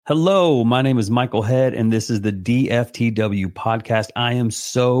Hello, my name is Michael Head, and this is the DFTW podcast. I am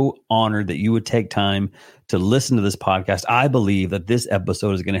so honored that you would take time to listen to this podcast. I believe that this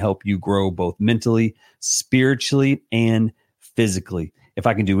episode is going to help you grow both mentally, spiritually, and physically. If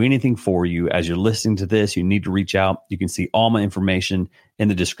I can do anything for you as you're listening to this, you need to reach out. You can see all my information in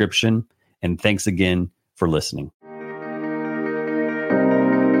the description. And thanks again for listening.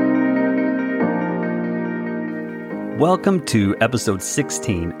 Welcome to episode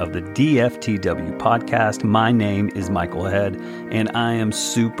 16 of the DFTW podcast. My name is Michael Head, and I am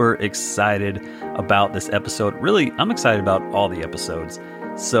super excited about this episode. Really, I'm excited about all the episodes.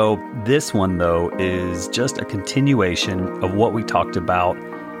 So this one, though, is just a continuation of what we talked about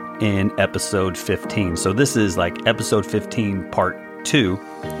in episode 15. So this is like episode 15, part 2.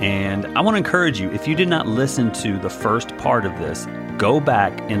 And I want to encourage you, if you did not listen to the first part of this, go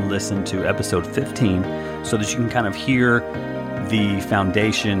back and listen to episode 15 so that you can kind of hear the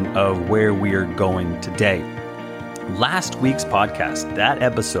foundation of where we are going today. Last week's podcast, that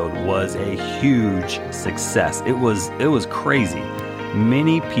episode was a huge success. It was crazy.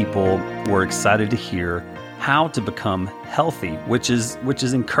 Many people were excited to hear how to become healthy, which is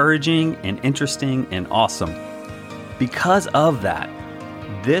encouraging and interesting and awesome. Because of that,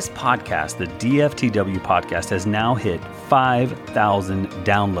 this podcast, the DFTW podcast, has now hit 5,000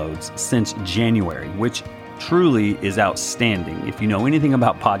 downloads since January, which truly is outstanding. If you know anything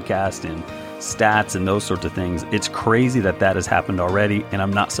about podcasts and stats and those sorts of things, it's crazy that has happened already, and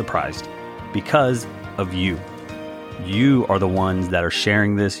I'm not surprised because of you. You are the ones that are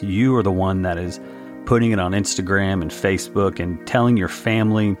sharing this. You are the one that is putting it on Instagram and Facebook and telling your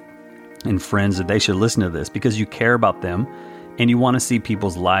family and friends that they should listen to this because you care about them and you want to see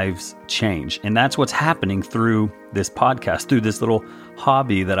people's lives change. And that's what's happening through this podcast, through this little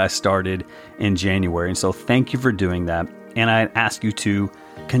hobby that I started in January. And so thank you for doing that. And I ask you to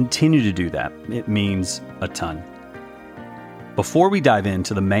continue to do that. It means a ton. Before we dive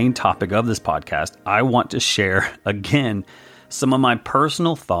into the main topic of this podcast, I want to share again some of my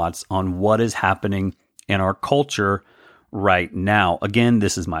personal thoughts on what is happening in our culture right now. Again,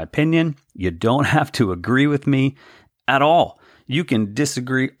 this is my opinion. You don't have to agree with me at all. You can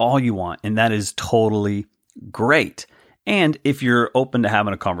disagree all you want, and that is totally great. And if you're open to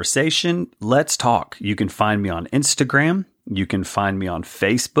having a conversation, let's talk. You can find me on Instagram. You can find me on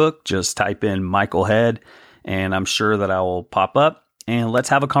Facebook. Just type in Michael Head, and I'm sure that I will pop up, and let's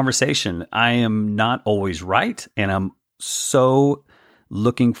have a conversation. I am not always right, and I'm so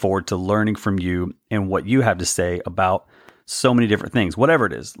looking forward to learning from you and what you have to say about so many different things. Whatever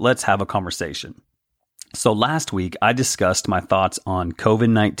it is, let's have a conversation. So last week, I discussed my thoughts on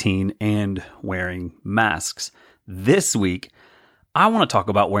COVID-19 and wearing masks. This week, I want to talk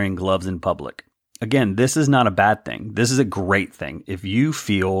about wearing gloves in public. Again, this is not a bad thing. This is a great thing. If you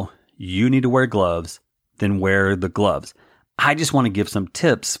feel you need to wear gloves, then wear the gloves. I just want to give some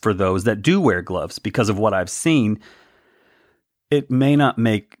tips for those that do wear gloves because of what I've seen. It may not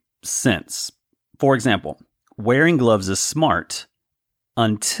make sense. For example, wearing gloves is smart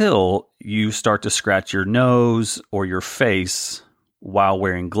until you start to scratch your nose or your face while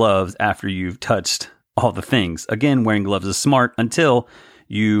wearing gloves after you've touched all the things. Again, wearing gloves is smart until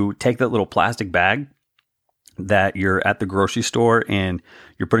you take that little plastic bag that you're at the grocery store and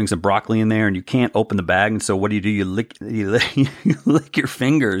you're putting some broccoli in there and you can't open the bag. And so what do? You lick your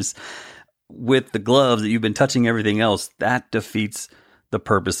fingers with the gloves that you've been touching everything else. That defeats the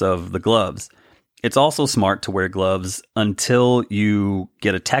purpose of the gloves. It's also smart to wear gloves until you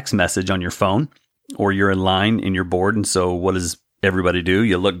get a text message on your phone or you're in line and you're bored. And so what does everybody do?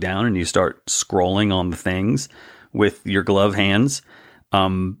 You look down and you start scrolling on the things with your glove hands.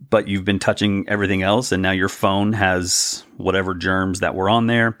 But you've been touching everything else and now your phone has whatever germs that were on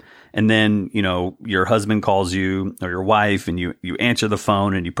there. And then, your husband calls you or your wife and you answer the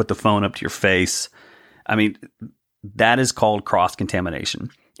phone and you put the phone up to your face. I mean, that is called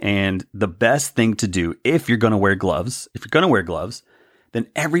cross-contamination. And the best thing to do if you're going to wear gloves, then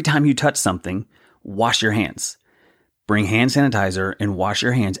every time you touch something, wash your hands. Bring hand sanitizer and wash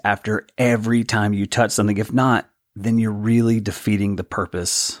your hands after every time you touch something. If not, then you're really defeating the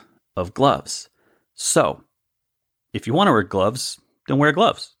purpose of gloves. So if you want to wear gloves, then wear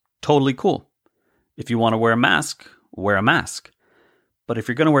gloves. Totally cool. If you want to wear a mask, wear a mask. But if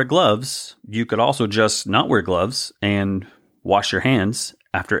you're going to wear gloves, you could also just not wear gloves and wash your hands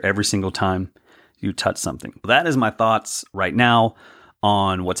after every single time you touch something. That is my thoughts right now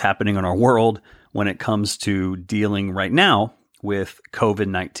on what's happening in our world when it comes to dealing right now with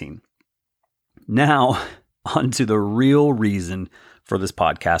COVID-19. Now, on to the real reason for this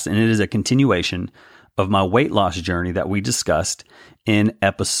podcast, and it is a continuation of my weight loss journey that we discussed in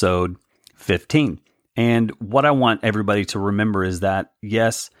episode 15. And what I want everybody to remember is that,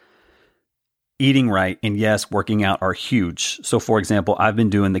 yes, eating right and yes, working out are huge. So for example, I've been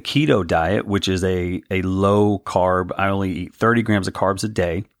doing the keto diet, which is a low carb. I only eat 30 grams of carbs a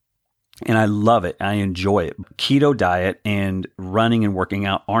day. And I love it. I enjoy it. Keto diet and running and working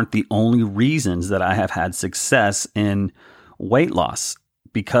out aren't the only reasons that I have had success in weight loss,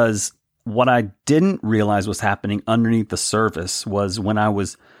 because what I didn't realize was happening underneath the surface was when I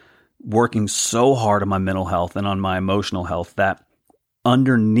was working so hard on my mental health and on my emotional health that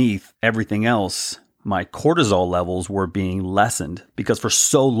underneath everything else, my cortisol levels were being lessened, because for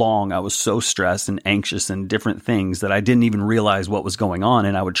so long I was so stressed and anxious and different things that I didn't even realize what was going on.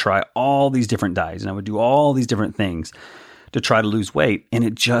 And I would try all these different diets and I would do all these different things to try to lose weight, and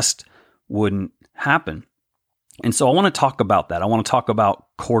it just wouldn't happen. And so I want to talk about that. I want to talk about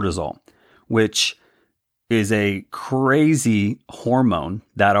cortisol, which is a crazy hormone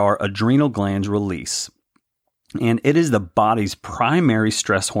that our adrenal glands release. And it is the body's primary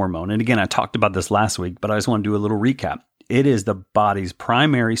stress hormone. And again, I talked about this last week, but I just want to do a little recap. It is the body's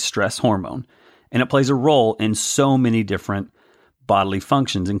primary stress hormone, and it plays a role in so many different bodily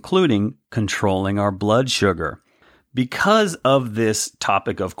functions, including controlling our blood sugar. Because of this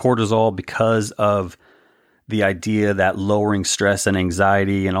topic of cortisol, because of the idea that lowering stress and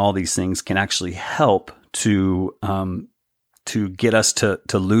anxiety and all these things can actually help to get us to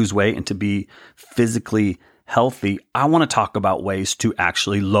lose weight and to be physically healthy, I want to talk about ways to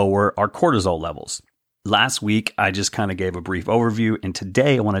actually lower our cortisol levels. Last week, I just kind of gave a brief overview, and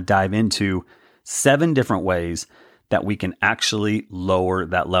today I want to dive into 7 different ways that we can actually lower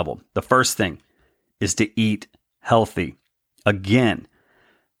that level. The first thing is to eat healthy. Again,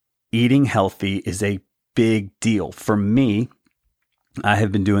 eating healthy is a big deal. For me, I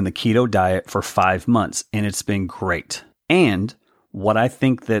have been doing the keto diet for 5 months, and it's been great. And what I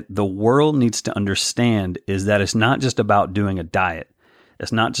think that the world needs to understand is that it's not just about doing a diet.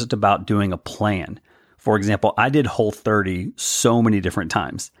 It's not just about doing a plan. For example, I did Whole30 so many different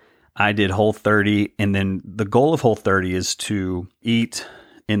times. I did Whole30, and then the goal of Whole30 is to eat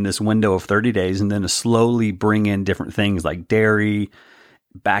in this window of 30 days and then to slowly bring in different things like dairy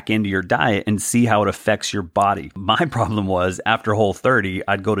back into your diet and see how it affects your body. My problem was after Whole30,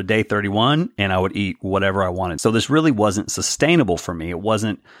 I'd go to day 31 and I would eat whatever I wanted. So this really wasn't sustainable for me. It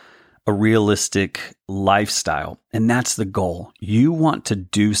wasn't a realistic lifestyle. And that's the goal. You want to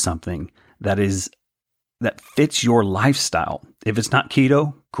do something that fits your lifestyle. If it's not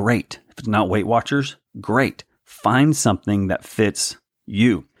keto, great. If it's not Weight Watchers, great. Find something that fits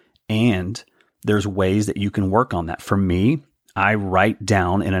you. And there's ways that you can work on that. For me, I write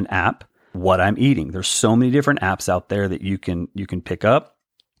down in an app what I'm eating. There's so many different apps out there that you can pick up.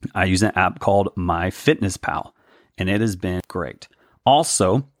 I use an app called MyFitnessPal, and it has been great.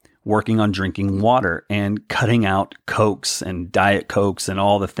 Also, working on drinking water and cutting out Cokes and Diet Cokes and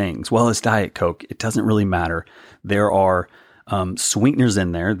all the things. Well, it's Diet Coke. It doesn't really matter. There are sweeteners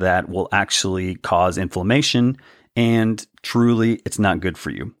in there that will actually cause inflammation, and truly, it's not good for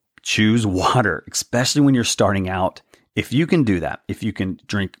you. Choose water, especially when you're starting out. If you can do that, if you can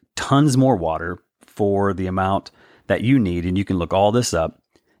drink tons more water for the amount that you need, and you can look all this up,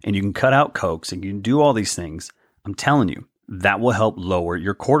 and you can cut out Cokes, and you can do all these things, I'm telling you, that will help lower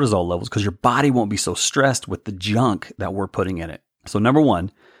your cortisol levels because your body won't be so stressed with the junk that we're putting in it. So number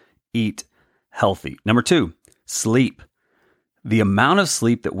 1, eat healthy. Number 2, sleep. The amount of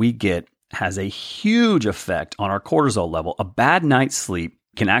sleep that we get has a huge effect on our cortisol level. A bad night's sleep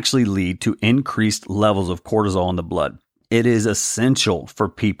can actually lead to increased levels of cortisol in the blood. It is essential for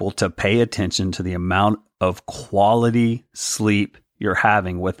people to pay attention to the amount of quality sleep you're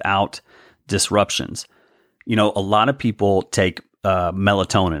having without disruptions. You know, a lot of people take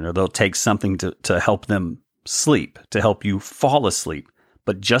melatonin, or they'll take something to help them sleep, to help you fall asleep.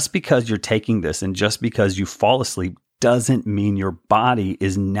 But just because you're taking this and just because you fall asleep doesn't mean your body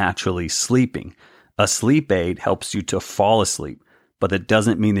is naturally sleeping. A sleep aid helps you to fall asleep, but that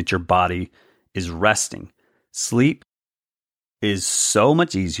doesn't mean that your body is resting. Sleep is so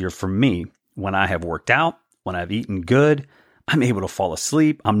much easier for me when I have worked out, when I've eaten good. I'm able to fall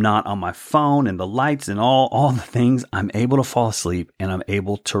asleep. I'm not on my phone and the lights and all the things. I'm able to fall asleep and I'm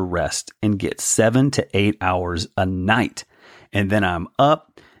able to rest and get 7 to 8 hours a night. And then I'm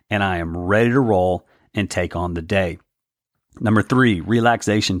up and I am ready to roll and take on the day. Number 3,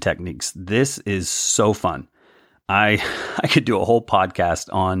 relaxation techniques. This is so fun. I could do a whole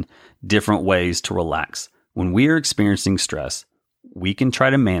podcast on different ways to relax. When we are experiencing stress, we can try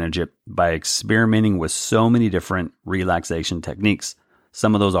to manage it by experimenting with so many different relaxation techniques.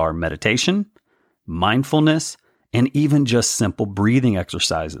 Some of those are meditation, mindfulness, and even just simple breathing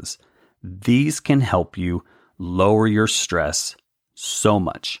exercises. These can help you lower your stress so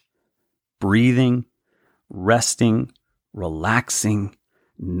much. Breathing, resting, relaxing,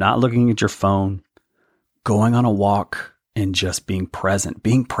 not looking at your phone, going on a walk, and just being present.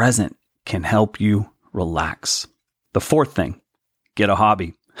 Being present can help you relax. The fourth thing, get a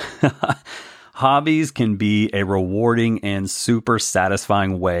hobby. Hobbies can be a rewarding and super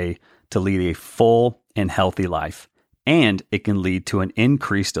satisfying way to lead a full and healthy life, and it can lead to an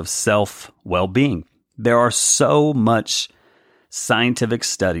increase of self-well-being. There are so much scientific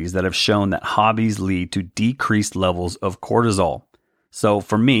studies that have shown that hobbies lead to decreased levels of cortisol. So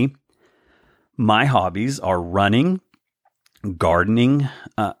for me, my hobbies are running, gardening.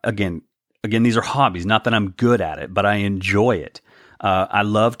 Again, these are hobbies, not that I'm good at it, but I enjoy it. I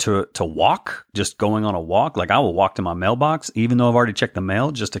love to walk, just going on a walk. Like I will walk to my mailbox, even though I've already checked the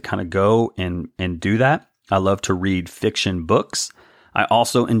mail, just to kind of go and do that. I love to read fiction books. I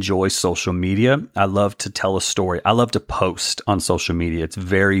also enjoy social media. I love to tell a story. I love to post on social media. It's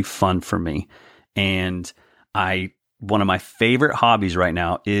very fun for me. And one of my favorite hobbies right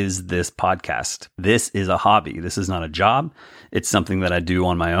now is this podcast. This is a hobby. This is not a job. It's something that I do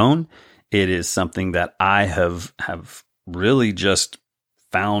on my own. It is something that I have really just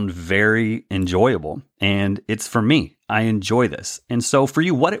found very enjoyable, and it's for me. I enjoy this. And so for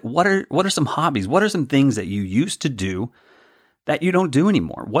you, what are some hobbies? What are some things that you used to do that you don't do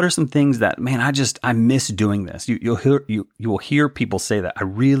anymore? What are some things that, man, I miss doing this? You will hear people say that I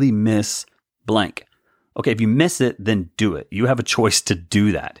really miss blank. Okay, if you miss it, then do it. You have a choice to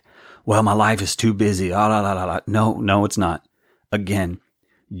do that. Well, my life is too busy. No, it's not. Again,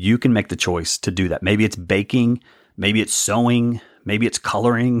 you can make the choice to do that. Maybe it's baking. Maybe it's sewing, maybe it's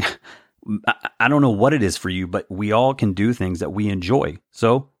coloring. I don't know what it is for you, but we all can do things that we enjoy.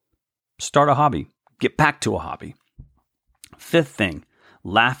 So start a hobby, get back to a hobby. Fifth thing,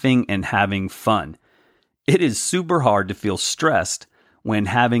 laughing and having fun. It is super hard to feel stressed when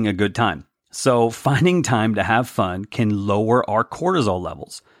having a good time. So finding time to have fun can lower our cortisol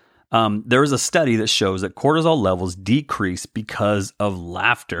levels. There is a study that shows that cortisol levels decrease because of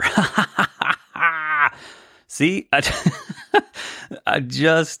laughter. See, I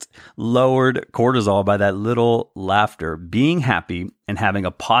just lowered cortisol by that little laughter. Being happy and having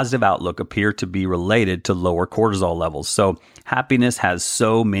a positive outlook appear to be related to lower cortisol levels. So happiness has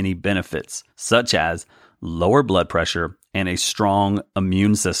so many benefits, such as lower blood pressure and a strong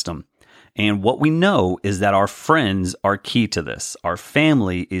immune system. And what we know is that our friends are key to this. Our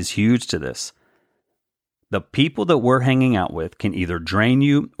family is huge to this. The people that we're hanging out with can either drain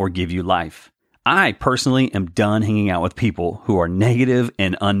you or give you life. I personally am done hanging out with people who are negative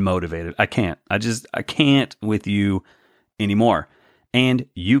and unmotivated. I can't with you anymore. And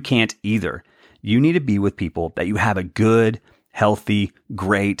you can't either. You need to be with people that you have a good, healthy,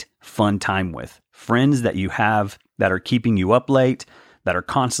 great, fun time with. Friends that you have that are keeping you up late, that are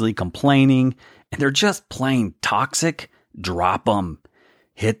constantly complaining, and they're just plain toxic. Drop them.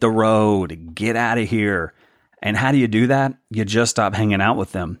 Hit the road. Get out of here. And how do you do that? You just stop hanging out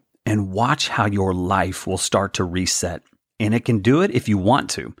with them. And watch how your life will start to reset. And it can do it if you want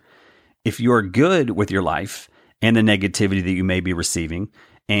to. If you're good with your life and the negativity that you may be receiving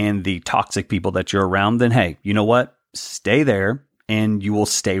and the toxic people that you're around, then hey, you know what? Stay there and you will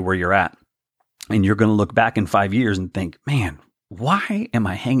stay where you're at. And you're going to look back in 5 years and think, man, why am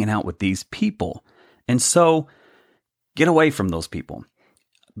I hanging out with these people? And so get away from those people.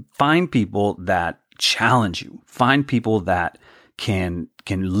 Find people that challenge you. Find people that can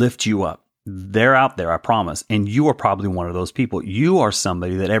lift you up. They're out there, I promise. And you are probably one of those people. You are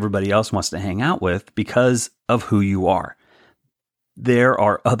somebody that everybody else wants to hang out with because of who you are. There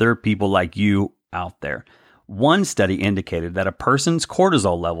are other people like you out there. One study indicated that a person's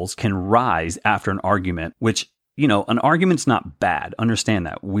cortisol levels can rise after an argument, which, an argument's not bad. Understand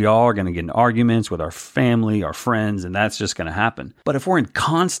that. We all are going to get in arguments with our family, our friends, and that's just going to happen. But if we're in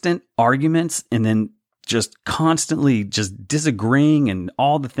constant arguments and then just constantly just disagreeing and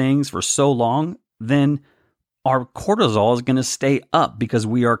all the things for so long, then our cortisol is going to stay up because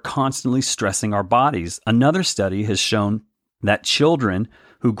we are constantly stressing our bodies. Another study has shown that children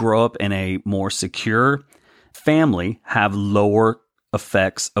who grow up in a more secure family have lower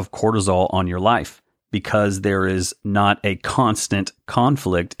effects of cortisol on your life because there is not a constant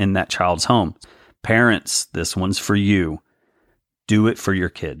conflict in that child's home. Parents, this one's for you. Do it for your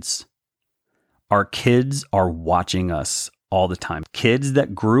kids. Our kids are watching us all the time. Kids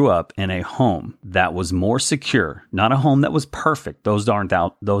that grew up in a home that was more secure, not a home that was perfect. Those are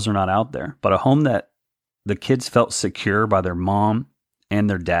not out there, but a home that the kids felt secure by their mom and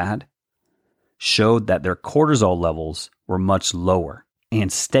their dad showed that their cortisol levels were much lower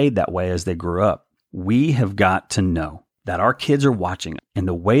and stayed that way as they grew up. We have got to know that our kids are watching, and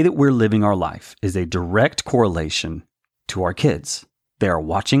the way that we're living our life is a direct correlation to our kids. They are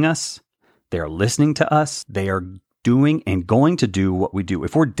watching us. They are listening to us. They are doing and going to do what we do.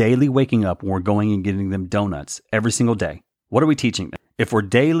 If we're daily waking up and we're going and getting them donuts every single day, what are we teaching them? If we're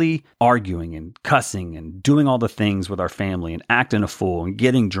daily arguing and cussing and doing all the things with our family and acting a fool and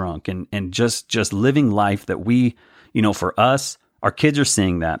getting drunk and just living life that we, for us, our kids are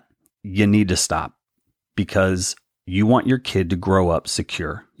seeing that, you need to stop, because you want your kid to grow up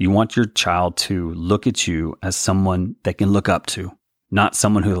secure. You want your child to look at you as someone they can look up to, not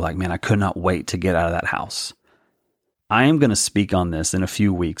someone who's like, man, I could not wait to get out of that house. I am going to speak on this in a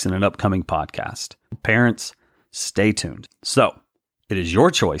few weeks in an upcoming podcast. Parents, stay tuned. So it is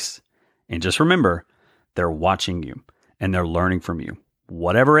your choice. And just remember, they're watching you and they're learning from you.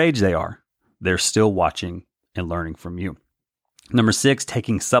 Whatever age they are, they're still watching and learning from you. Number 6,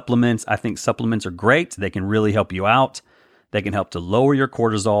 taking supplements. I think supplements are great. They can really help you out. They can help to lower your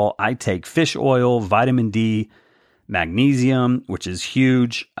cortisol. I take fish oil, vitamin D, magnesium, which is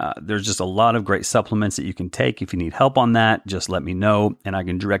huge. There's just a lot of great supplements that you can take. If you need help on that, just let me know, and I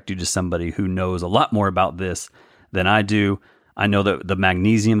can direct you to somebody who knows a lot more about this than I do. I know that the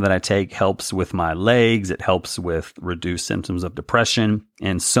magnesium that I take helps with my legs. It helps with reduced symptoms of depression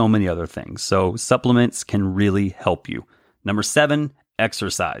and so many other things. So supplements can really help you. Number 7,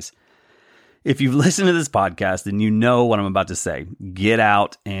 exercise. If you've listened to this podcast, then you know what I'm about to say. Get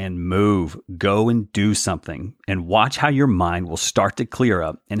out and move. Go and do something, and watch how your mind will start to clear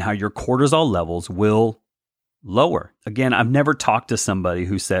up and how your cortisol levels will lower. Again, I've never talked to somebody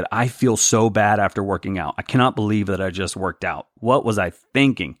who said, I feel so bad after working out. I cannot believe that I just worked out. What was I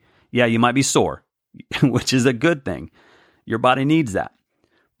thinking? Yeah, you might be sore, which is a good thing. Your body needs that.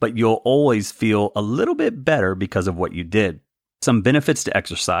 But you'll always feel a little bit better because of what you did. Some benefits to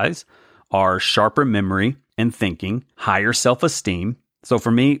exercise are sharper memory and thinking, higher self-esteem. So for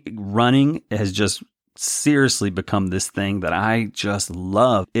me, running has just seriously become this thing that I just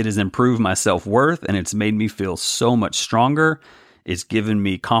love. It has improved my self-worth, and it's made me feel so much stronger. It's given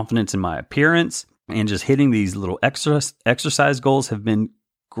me confidence in my appearance, and just hitting these little exercise goals have been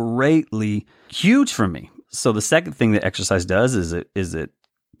greatly huge for me. So the second thing that exercise does is it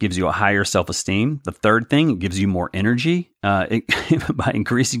gives you a higher self-esteem. The third thing, it gives you more energy. By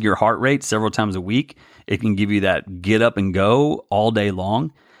increasing your heart rate several times a week, it can give you that get up and go all day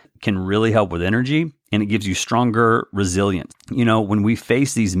long. It can really help with energy, and it gives you stronger resilience. When we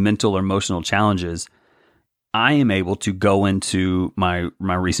face these mental or emotional challenges, I am able to go into my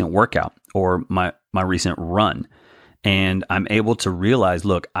recent workout or my recent run, and I'm able to realize,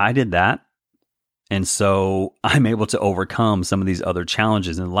 look, I did that. And so I'm able to overcome some of these other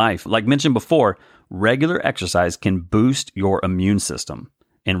challenges in life. Like mentioned before, regular exercise can boost your immune system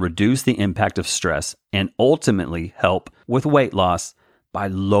and reduce the impact of stress, and ultimately help with weight loss by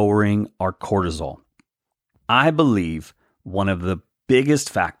lowering our cortisol. I believe one of the biggest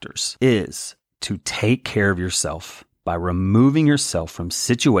factors is to take care of yourself by removing yourself from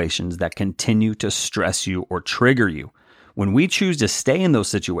situations that continue to stress you or trigger you. When we choose to stay in those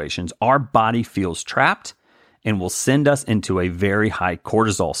situations, our body feels trapped and will send us into a very high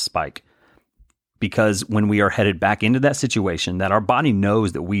cortisol spike. Because when we are headed back into that situation that our body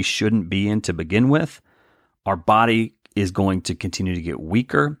knows that we shouldn't be in to begin with, our body is going to continue to get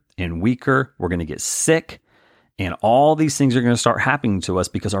weaker and weaker. We're going to get sick, and all these things are going to start happening to us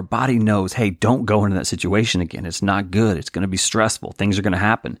because our body knows, hey, don't go into that situation again. It's not good. It's going to be stressful. Things are going to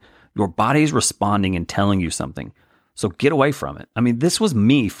happen. Your body is responding and telling you something. So get away from it. I mean, this was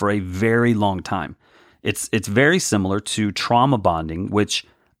me for a very long time. It's very similar to trauma bonding, which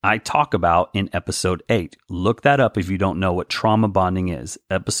I talk about in episode 8. Look that up if you don't know what trauma bonding is.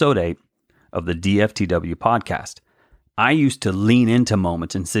 Episode 8 of the DFTW podcast. I used to lean into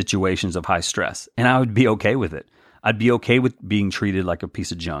moments and situations of high stress, and I would be okay with it. I'd be okay with being treated like a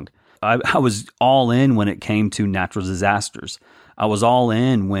piece of junk. I was all in when it came to natural disasters. I was all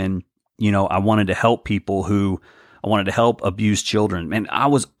in when, I wanted to help people I wanted to help abused children. And I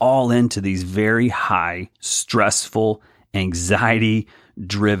was all into these very high, stressful,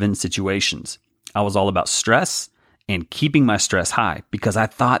 anxiety-driven situations. I was all about stress and keeping my stress high because I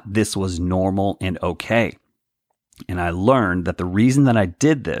thought this was normal and okay. And I learned that the reason that I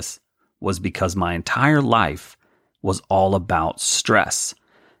did this was because my entire life was all about stress.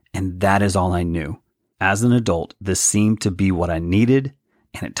 And that is all I knew. As an adult, this seemed to be what I needed,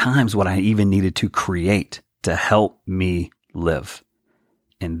 and at times what I even needed to create to help me live.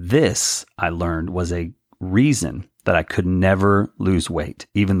 And this, I learned, was a reason that I could never lose weight,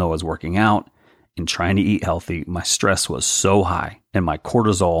 even though I was working out, and trying to eat healthy, my stress was so high and my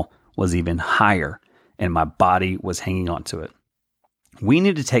cortisol was even higher and my body was hanging on to it. We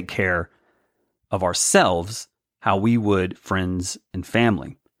need to take care of ourselves how we would friends and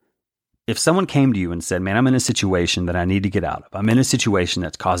family. If someone came to you and said, man, I'm in a situation that I need to get out of. I'm in a situation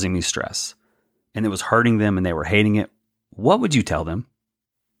that's causing me stress and it was hurting them and they were hating it. What would you tell them?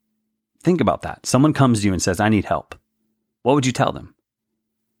 Think about that. Someone comes to you and says, I need help. What would you tell them?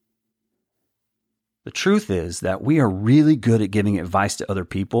 The truth is that we are really good at giving advice to other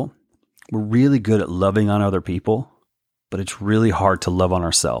people. We're really good at loving on other people, but it's really hard to love on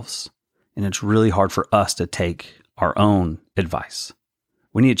ourselves. And it's really hard for us to take our own advice.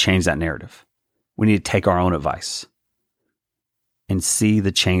 We need to change that narrative. We need to take our own advice and see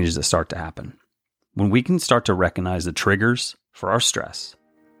the changes that start to happen. When we can start to recognize the triggers for our stress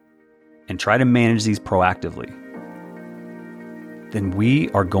and try to manage these proactively, then we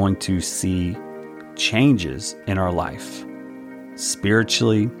are going to see changes in our life,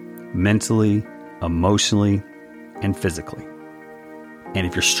 spiritually, mentally, emotionally, and physically. And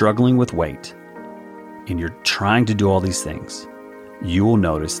if you're struggling with weight and you're trying to do all these things, you will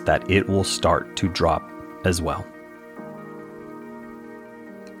notice that it will start to drop as well.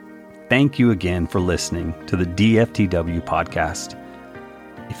 Thank you again for listening to the DFTW podcast.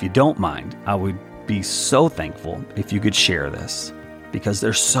 If you don't mind, I would be so thankful if you could share this, because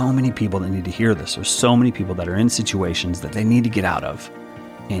there's so many people that need to hear this. There's so many people that are in situations that they need to get out of,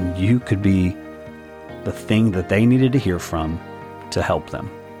 and you could be the thing that they needed to hear from to help them,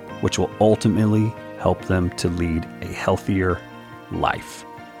 which will ultimately help them to lead a healthier life.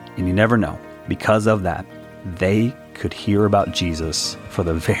 And you never know, because of that, they could hear about Jesus for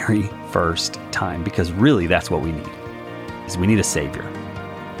the very first time, because really that's what we need, is we need a Savior.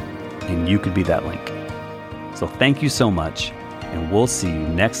 And you could be that link. So thank you so much, and we'll see you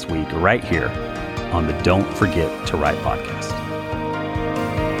next week right here on the Don't Forget to Write podcast.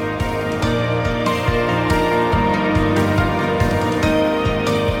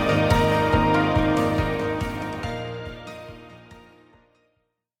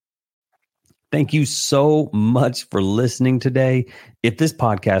 Thank you so much for listening today. If this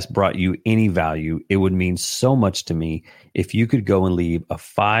podcast brought you any value, it would mean so much to me if you could go and leave a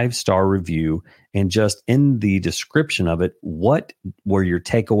 5-star review, and just in the description of it, what were your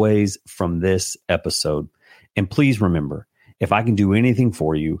takeaways from this episode? And please remember, if I can do anything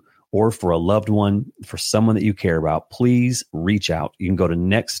for you or for a loved one, for someone that you care about, please reach out. You can go to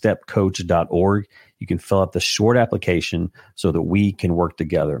nextstepcoach.org. You can fill out the short application so that we can work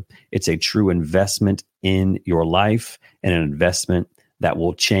together. It's a true investment in your life and an investment that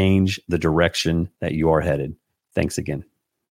will change the direction that you are headed. Thanks again.